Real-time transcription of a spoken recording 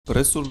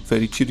Prețul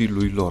fericirii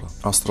lui Lora,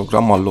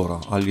 Astrograma Lora,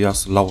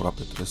 alias Laura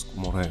Petrescu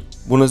Morraevo.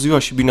 Bună ziua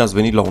și bine ați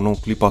venit la un nou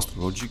clip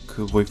astrologic.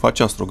 Voi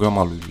face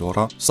astrograma lui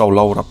Lora, sau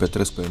Laura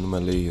Petrescu e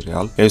numele ei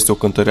real. Ea este o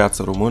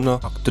cântăreață română,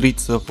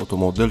 actriță,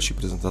 fotomodel și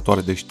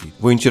prezentatoare de știri.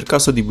 Voi încerca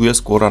să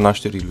dibuiesc ora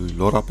nașterii lui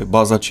Lora pe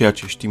baza ceea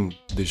ce știm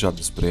deja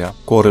despre ea,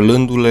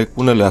 corelându-le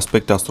cu unele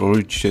aspecte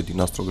astrologice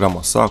din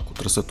astrograma sa, cu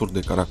trăsături de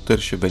caracter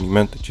și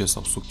evenimente ce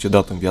s-au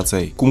succedat în viața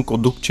ei. Cum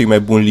conduc cei mai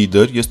buni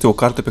lideri este o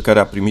carte pe care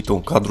a primit-o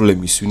în cadrul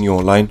emisiunii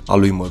online a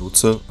lui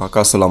Măruță,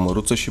 Acasă la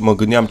Măruță, și mă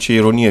gândeam ce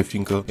ironie,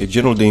 fiindcă e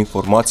genul de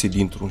informații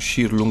dintr-un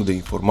șir lung de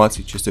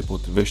informații ce se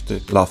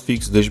potrivește la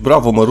fix. Deci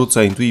bravo Măruță,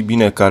 a intuit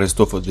bine care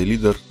stofă de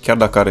lider, chiar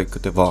dacă are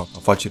câteva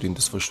afaceri în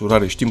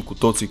desfășurare, știm cu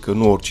toții că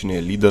nu oricine e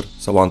lider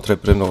sau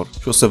antreprenor.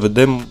 Și o să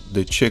vedem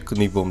de ce când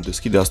îi vom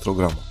deschide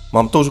astrograma.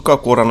 M-am tot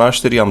jucat cu ora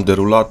nașterii, am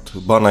derulat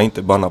ba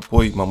înainte, ba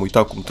înapoi, m-am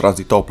uitat cum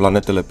tranzitau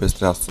planetele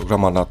peste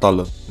astrograma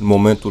natală în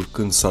momentul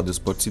când s-a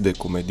despărțit de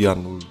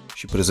comedianul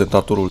și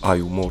prezentatorul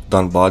ai umor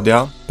Dan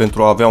Badea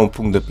pentru a avea un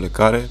punct de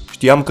plecare.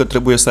 Știam că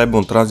trebuie să aibă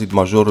un tranzit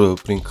major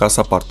prin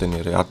casa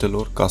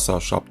parteneriatelor, casa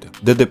a 7-a.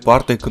 De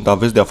departe, când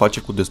aveți de-a face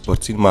cu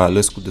despărțiri, mai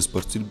ales cu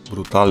despărțiri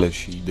brutale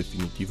și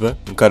definitive,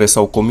 în care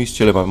s-au comis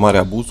cele mai mari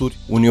abuzuri,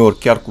 uneori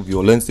chiar cu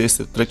violență,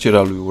 este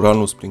trecerea lui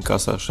Uranus prin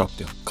casa a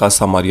 7-a,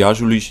 casa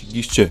mariajului, și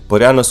ghiși ce?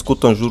 Părea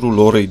născută în jurul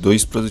orei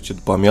 12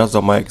 după amiaza,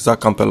 mai exact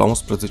cam pe la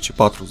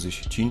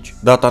 11:45.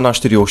 Data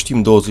nașterii o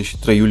știm,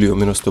 23 iulie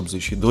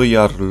 1982,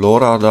 iar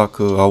Lora,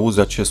 dacă auzi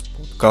acest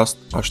podcast,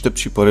 aștept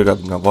și părerea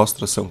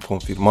dumneavoastră să-mi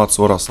confirmați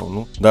ora sau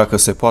nu. Dacă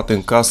se poate,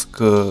 în caz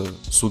că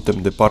suntem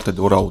departe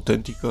de ora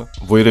autentică,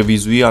 voi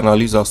revizui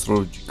analiza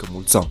astrologică.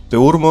 Mulți ani. Pe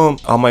urmă,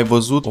 am mai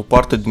văzut o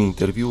parte din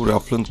interviuri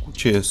aflând cu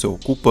ce se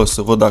ocupă,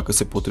 să văd dacă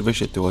se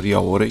potrivește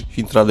teoria orei și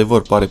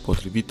într-adevăr pare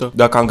potrivită.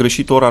 Dacă am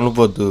greșit ora, nu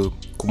văd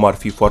cum ar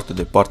fi foarte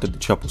departe de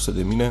cea pusă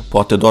de mine,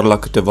 poate doar la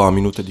câteva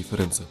minute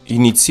diferență.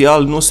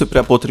 Inițial nu se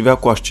prea potrivea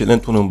cu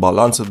ascendentul în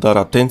balanță, dar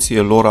atenție,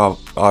 Lora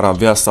ar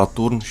avea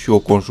Saturn și o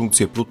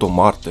conjuncție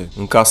Pluto-Marte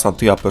în casa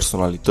întâi a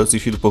personalității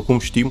și, după cum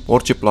știm,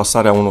 orice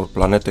plasare a unor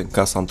planete în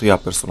casa întâi a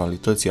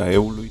personalității a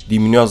eului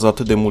diminuează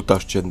atât de mult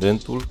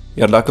ascendentul,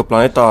 iar dacă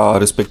planeta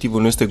respectivă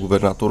nu este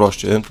guvernatorul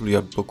ascendentului,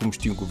 iar după cum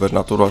știm,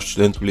 guvernatorul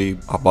ascendentului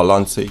a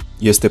balanței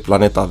este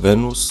planeta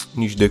Venus,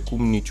 nici de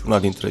cum niciuna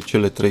dintre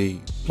cele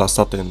trei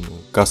plasate în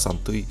casa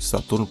întâi,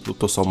 Saturn,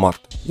 Pluto sau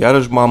Marte.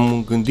 Iarăși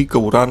m-am gândit că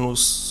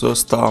Uranus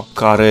ăsta,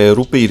 care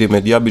rupe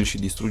iremediabil și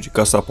distruge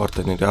casa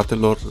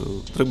parteneriatelor,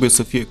 trebuie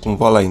să fie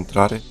cumva la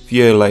intrare,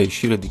 fie la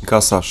ieșire din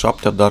casa a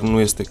 7-a, dar nu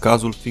este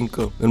cazul,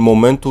 fiindcă în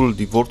momentul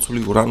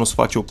divorțului Uranus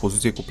face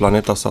opoziție cu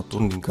planeta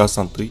Saturn din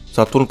casa întâi,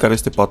 Saturn care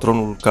este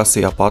patronul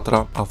casei a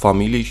 4-a, a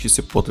familiei, și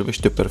se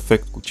potrivește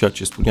perfect cu ceea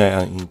ce spunea ea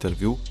în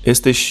interviu.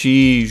 Este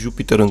și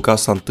Jupiter în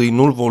casa întâi,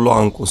 nu-l vom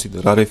lua în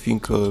considerare,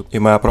 fiindcă e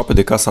mai aproape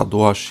de casa a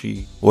 2-a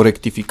și o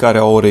rectificare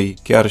a orei,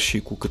 chiar și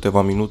cu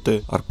câteva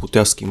minute, ar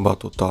putea schimba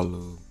total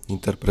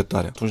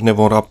interpretarea. Atunci ne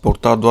vom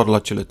raporta doar la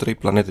cele trei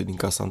planete din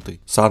casa întâi.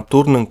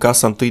 Saturn în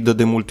casa întâi dă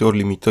de multe ori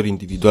limitări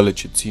individuale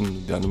ce țin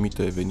de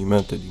anumite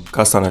evenimente din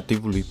casa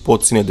nativului,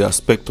 pot ține de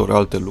aspect ori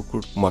alte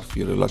lucruri, cum ar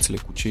fi relațiile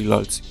cu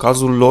ceilalți.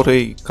 Cazul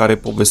Lorei, care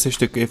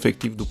povestește că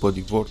efectiv după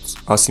divorț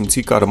a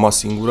simțit că a rămas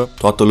singură,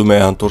 toată lumea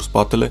i-a întors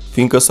spatele,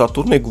 fiindcă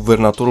Saturn e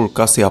guvernatorul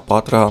casei a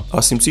 4-a, a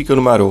simțit că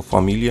nu mai are o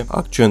familie,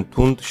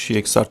 accentuând și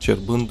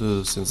exacerbând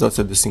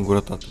senzația de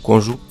singurătate.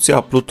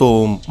 Conjuncția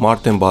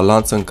Pluto-Marte în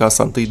balanță în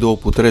casa întâi dă o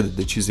putere de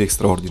decizie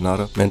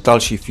extraordinară, mental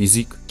și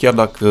fizic, chiar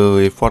dacă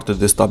e foarte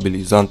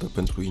destabilizantă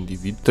pentru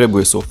individ,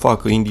 trebuie să o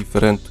facă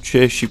indiferent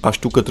ce, și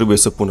știu că trebuie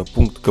să pună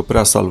punct, că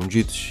prea s-a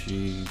lungit și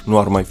nu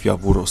ar mai fi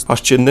avut rost.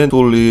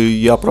 Ascendentul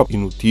e aproape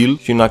inutil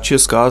și în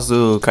acest caz,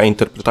 ca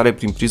interpretare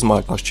prin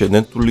prisma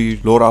ascendentului,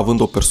 Lora,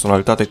 având o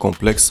personalitate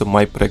complexă,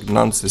 mai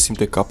pregnant se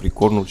simte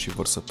Capricornul și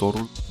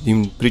Vărsătorul,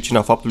 din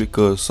pricina faptului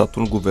că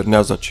Saturn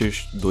guvernează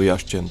acești doi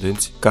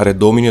ascendenți care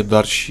domine,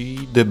 dar și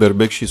de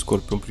Berbec și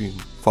Scorpion prin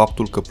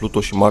faptul că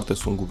Pluto și Marte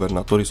sunt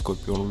guvernatorii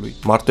Scorpionului,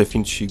 Marte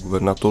fiind și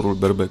guvernatorul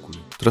Berbecului.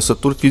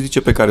 Trăsături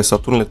fizice pe care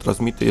Saturn le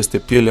transmite este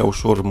pielea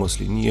ușor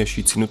măslinie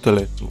și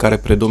ținutele în care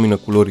predomină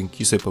culori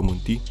închise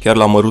pământii. Chiar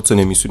la Măruță în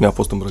emisiune a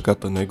fost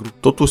îmbrăcată în negru.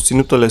 Totuși,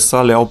 ținutele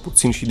sale au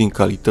puțin și din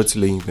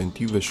calitățile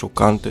inventive,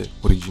 șocante,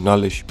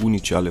 originale și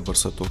unice ale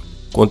Vărsătorului.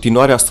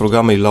 Continuarea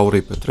astrogramei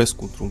Laurei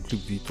Petrescu într-un clip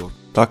viitor.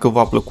 Dacă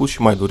v-a plăcut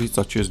și mai doriți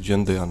acest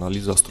gen de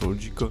analiză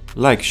astrologică,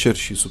 like, share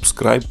și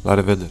subscribe. La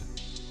revedere!